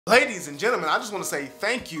Ladies and gentlemen, I just want to say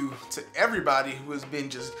thank you to everybody who has been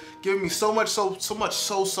just giving me so much support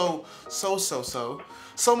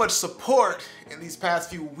in these past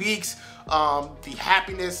few weeks. The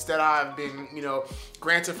happiness that I've been,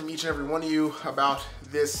 granted from each and every one of you about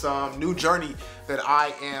this new journey that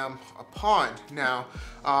I am upon. Now,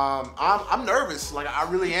 I'm nervous, like I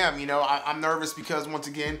really am. I'm nervous because once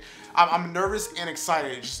again, I'm nervous and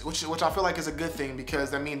excited, which I feel like is a good thing, because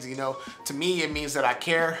that means, to me, it means that I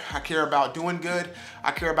care. I care about doing good.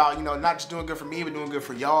 I care about, not just doing good for me, but doing good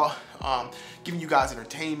for y'all, giving you guys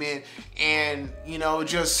entertainment, and,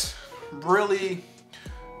 just really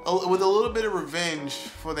with a little bit of revenge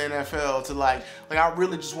for the NFL to like I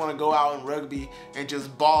really just want to go out in rugby and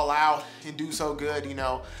just ball out and do so good,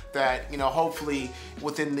 that, hopefully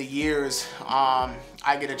within the years, I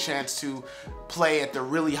get a chance to play at the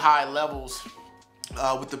really high levels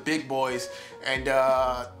with the big boys, and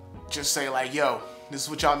just say like, yo, this is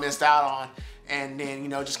what y'all missed out on. And then,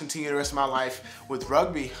 just continue the rest of my life with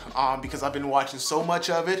rugby, because I've been watching so much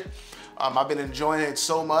of it. I've been enjoying it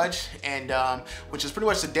so much, and which is pretty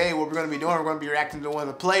much today what we're going to be doing. We're going to be reacting to one of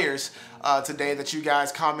the players today that you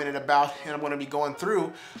guys commented about, and I'm going to be going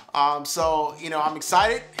through. So, I'm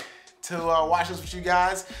excited to watch this with you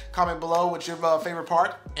guys. Comment below what's your favorite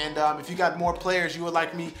part, and if you got more players you would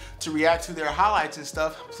like me to react to their highlights and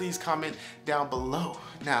stuff, please comment down below.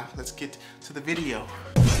 Now, let's get to the video.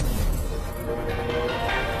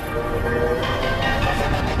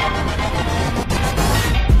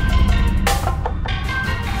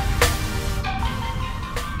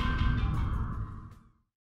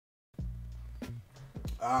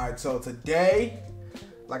 Alright, so today,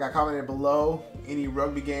 like I commented below, any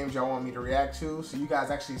rugby games y'all want me to react to. So you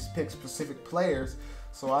guys actually pick specific players.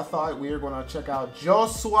 So I thought we were going to check out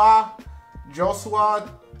Josua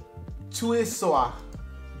Tuisova.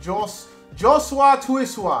 Josua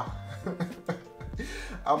Tuisova.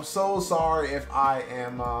 I'm so sorry if I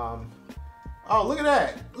am, oh, look at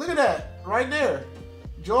that. Look at that. Right there.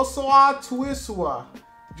 Josua Tuisova.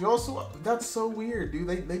 Josua, that's so weird,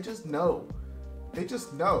 dude. They just know. They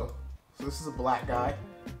just know. So this is a black guy.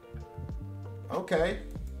 Okay.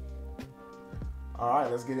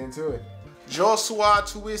 Alright, let's get into it. Josua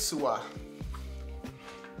Tuisova.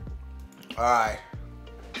 Alright.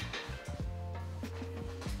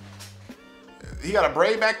 He got a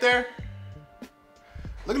braid back there?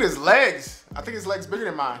 Look at his legs. I think his legs bigger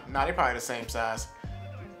than mine. Nah, they're probably the same size.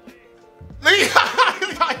 Look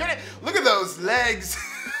at those legs.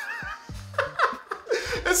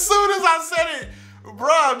 As soon as I said it,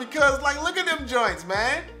 bruh, because like, look at them joints,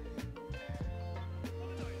 man.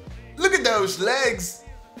 Look at those legs.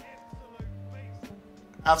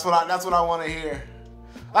 That's what I want to hear.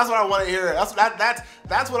 That's what I want to hear. That's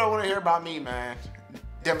what I want to hear about me, man.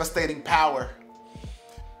 Devastating power.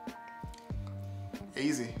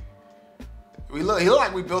 Easy. He look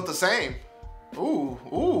like we built the same.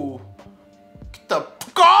 Ooh. Get the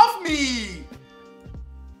fuck off me.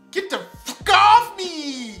 Get the fuck off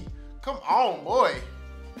me. Come on, boy.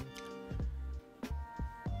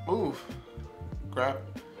 Move. Grab.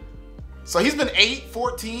 So he's been 8,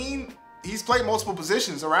 14. He's played multiple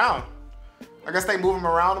positions around. I guess they move him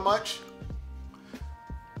around much.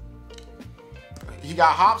 He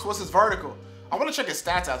got hops. What's his vertical? I want to check his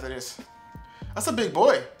stats after this. That's a big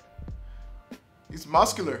boy. He's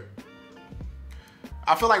muscular.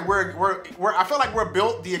 I feel like we're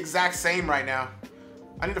built the exact same right now.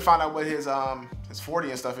 I need to find out what his 40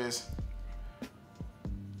 and stuff is.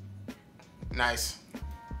 Nice.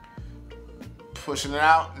 Pushing it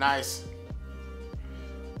out. Nice.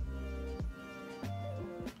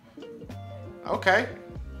 Okay.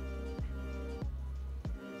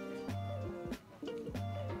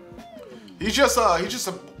 He's just a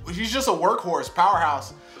workhorse,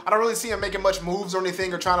 powerhouse. I don't really see him making much moves or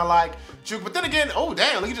anything, or trying to like juke. But then again, oh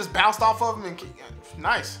damn, he just bounced off of him and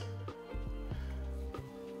nice.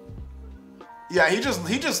 Yeah, he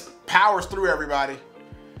just powers through everybody.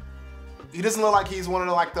 He doesn't look like he's one of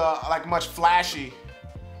the much flashy.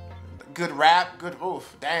 Good rap, good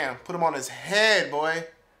oof. Damn, put him on his head, boy.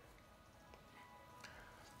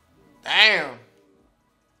 Damn.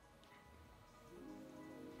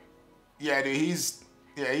 Yeah, dude, he's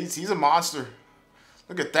a monster.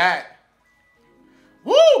 Look at that.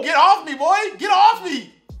 Woo! Get off me, boy! Get off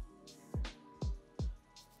me!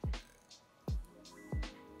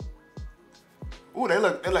 Ooh, they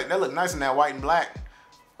look nice in that white and black.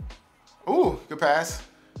 Ooh, good pass.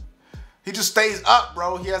 He just stays up,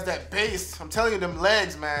 bro. He has that base. I'm telling you, them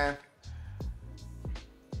legs, man.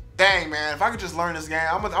 Dang, man. If I could just learn this game,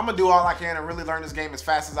 I'm gonna do all I can and really learn this game as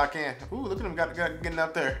fast as I can. Ooh, look at him getting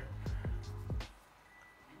up there.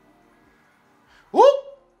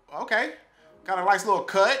 Okay. Got a nice little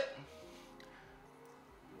cut.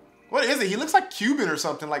 What is it? He looks like Cuban or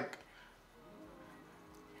something. Like,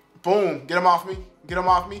 boom. Get him off me. Get him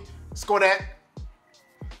off me. Score that.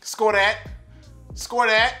 Score that. Score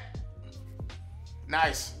that.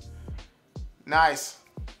 Nice. Nice.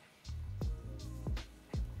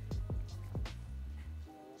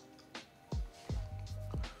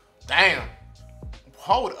 Damn.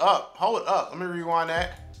 Hold up. Hold up. Let me rewind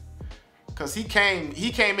that. Cause he came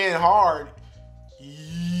in hard.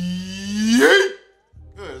 Yeet.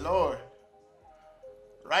 Good Lord.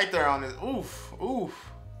 Right there on this. Oof.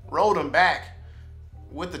 Oof. Rolled him back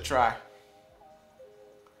with the try.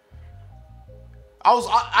 I was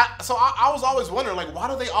always wondering, like, why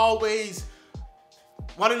do they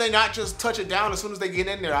not just touch it down as soon as they get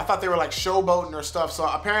in there? I thought they were like showboating or stuff. So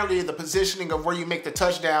apparently the positioning of where you make the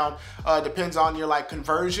touchdown depends on your like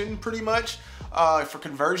conversion pretty much for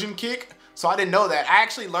conversion kick. So I didn't know that. I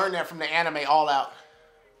actually learned that from the anime All Out.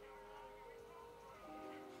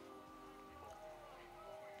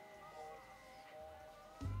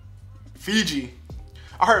 Fiji.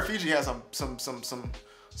 I heard Fiji has some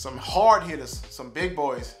hard hitters, some big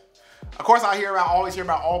boys. Of course, I always hear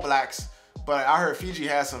about All Blacks, but I heard Fiji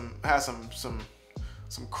has some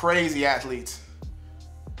crazy athletes.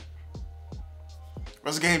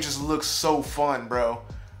 This game just looks so fun, bro.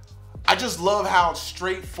 I just love how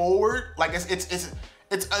straightforward. Like it's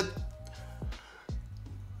a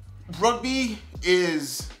rugby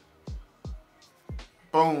is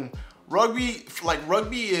boom. Rugby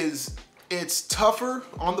is. It's tougher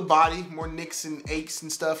on the body, more nicks and aches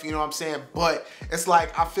and stuff, you know what I'm saying? But it's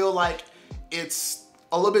like, I feel like it's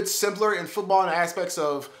a little bit simpler in football in the aspects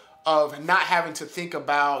of not having to think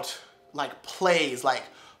about like plays, like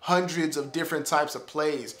hundreds of different types of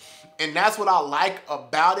plays. And that's what I like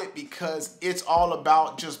about it, because it's all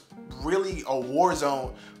about just really a war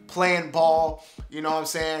zone, playing ball, you know what I'm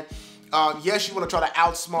saying? Yes, you want to try to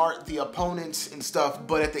outsmart the opponents and stuff,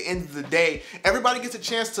 but at the end of the day, everybody gets a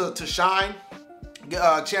chance to shine, get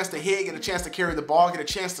a chance to hit, get a chance to carry the ball, get a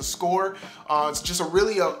chance to score. It's just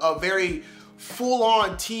a very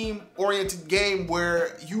full-on team-oriented game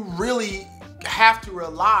where you really have to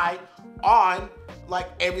rely on like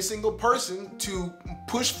every single person to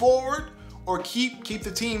push forward or keep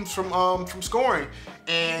the teams from scoring.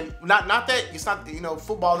 And not that it's not, you know,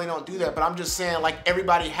 football, they don't do that, but I'm just saying like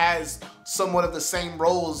everybody has somewhat of the same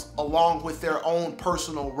roles along with their own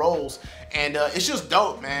personal roles. And it's just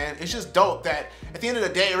dope, man. It's just dope that at the end of the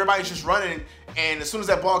day, everybody's just running, and as soon as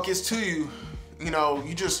that ball gets to you, you know,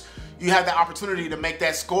 you have the opportunity to make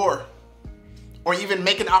that score, or even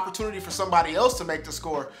make an opportunity for somebody else to make the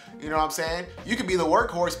score. You know what I'm saying? You could be the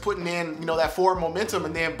workhorse putting in, you know, that forward momentum,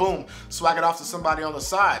 and then boom, swag it off to somebody on the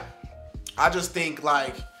side. I just think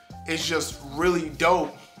like it's just really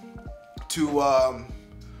dope to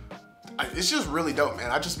it's just really dope,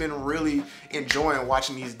 man. I've just been really enjoying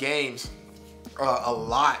watching these games a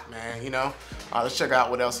lot, man, you know. Let's check out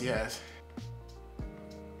what else he has.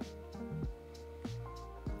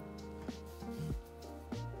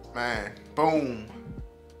 Man, boom.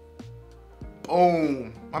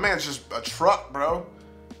 Boom. My man's just a truck, bro.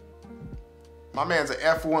 My man's an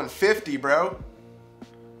F-150, bro.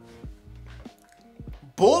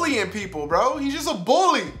 Bullying people, bro. He's just a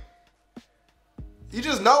bully. You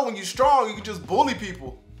just know when you're strong, you can just bully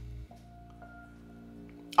people.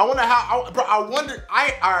 I wonder how, bro, I wonder,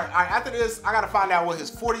 after this, I gotta find out what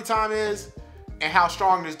his 40 time is and how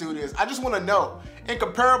strong this dude is. I just wanna know. And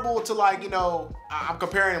comparable to like, you know, I'm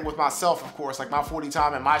comparing him with myself, of course, like my 40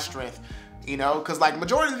 time and my strength, you know, because like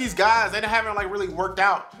majority of these guys, they haven't like really worked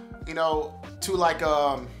out, you know, to like,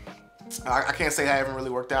 I can't say I haven't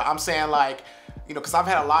really worked out. I'm saying like, you know, because I've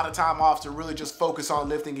had a lot of time off to really just focus on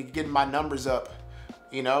lifting and getting my numbers up,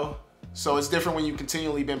 you know? So it's different when you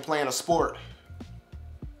continually been playing a sport.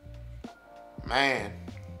 Man,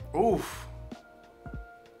 oof.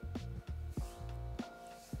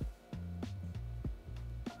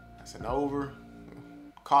 That's an over.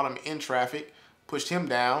 Caught him in traffic, pushed him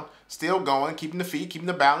down, still going, keeping the feet, keeping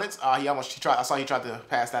the balance. I saw he tried to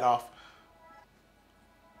pass that off.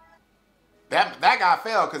 That guy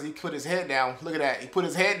fell because he put his head down. Look at that. He put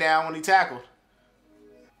his head down when he tackled.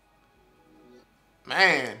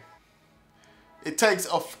 Man. It takes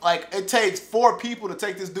 4 people to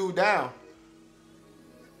take this dude down.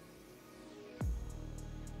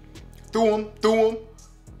 Threw him.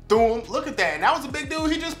 Look at that. And that was a big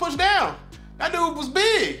dude he just pushed down. That dude was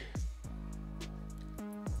big.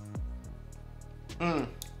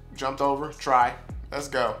 Jumped over. Try. Let's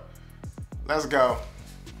go. Let's go.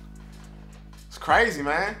 It's crazy,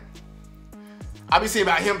 man. I be seeing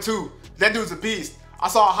about him too. That dude's a beast. I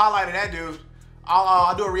saw a highlight of that dude.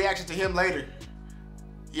 I'll do a reaction to him later.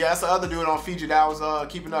 Yeah, that's the other dude on Fiji that I was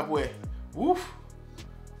keeping up with. Woof.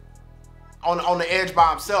 On the edge by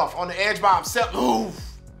himself. On the edge by himself.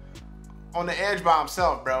 Oof. On the edge by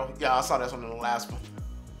himself, bro. Yeah, I saw this one in the last one.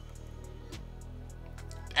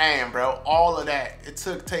 Damn, bro. All of that. It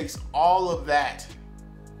takes all of that.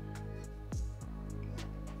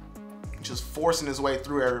 Just forcing his way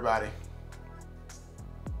through everybody.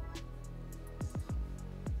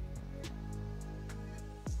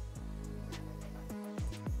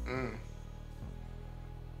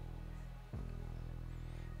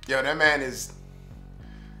 Yo, that man is.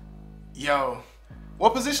 Yo,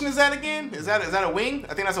 what position is that again? Is that a wing?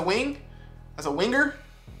 I think that's a wing. That's a winger.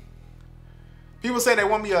 People say they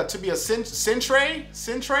want me to be a centre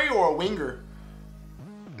or a winger.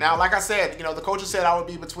 Now, like I said, you know, the coach said I would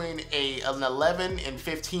be between an 11 and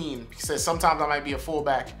 15. He says sometimes I might be a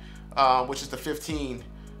fullback, which is the 15,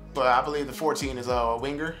 but I believe the 14 is a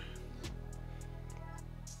winger.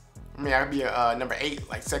 I mean, I could be a number 8,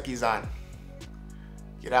 like Seki-san.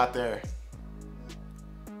 Get out there.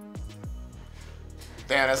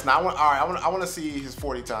 Damn, that's not one. All right, I want to see his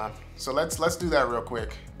 40 time. So let's do that real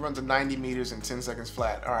quick. Runs to 90 meters in 10 seconds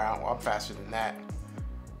flat. All right, I'm faster than that.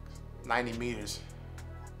 90 meters.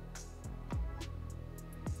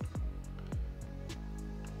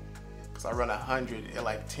 Cause I run 100 at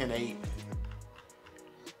like 10.8.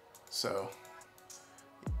 So,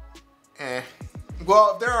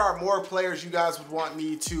 Well, if there are more players you guys would want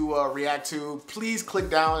me to react to, please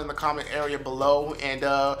click down in the comment area below, and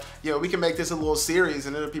you know, we can make this a little series,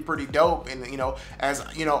 and it'll be pretty dope. And you know, as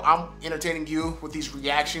you know, I'm entertaining you with these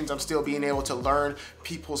reactions. I'm still being able to learn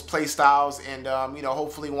people's play styles, and you know,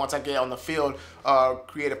 hopefully once I get on the field,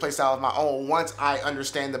 create a play style of my own. Once I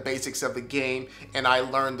understand the basics of the game and I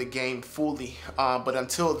learn the game fully. But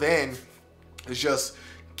until then, it's just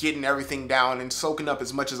getting everything down and soaking up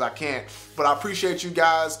as much as I can. But I appreciate you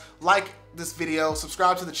guys. Like this video,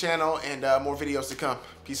 subscribe to the channel, and more videos to come.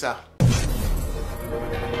 Peace out.